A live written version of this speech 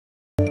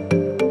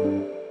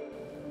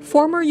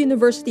Former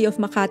University of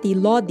Makati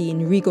Law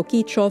Dean Rico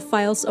Quicho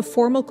files a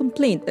formal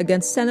complaint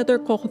against Senator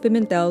Koko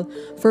Pimentel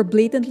for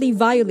blatantly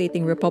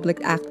violating Republic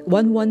Act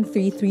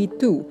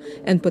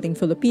 11332 and putting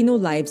Filipino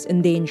lives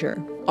in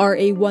danger.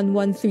 RA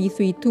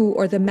 11332,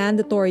 or the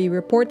Mandatory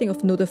Reporting of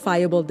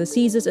Notifiable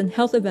Diseases and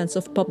Health Events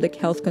of Public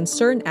Health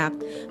Concern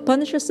Act,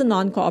 punishes the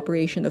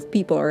non-cooperation of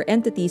people or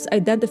entities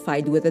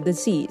identified with a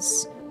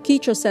disease.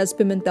 Quicho says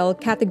Pimentel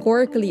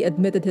categorically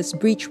admitted his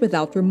breach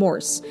without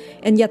remorse,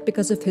 and yet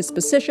because of his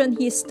position,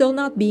 he is still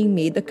not being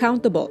made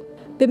accountable.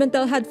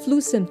 Pimentel had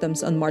flu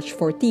symptoms on March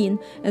 14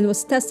 and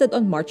was tested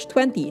on March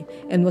 20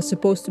 and was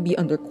supposed to be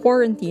under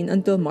quarantine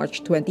until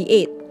March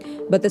 28.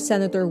 But the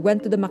senator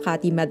went to the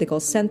Makati Medical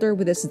Center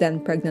with his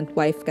then-pregnant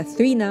wife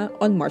Kathrina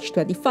on March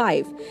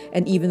 25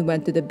 and even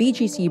went to the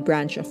BGC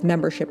branch of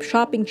membership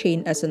shopping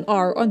chain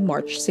SNR on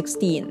March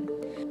 16.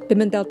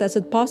 Pimentel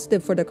tested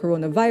positive for the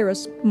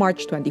coronavirus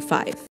March 25.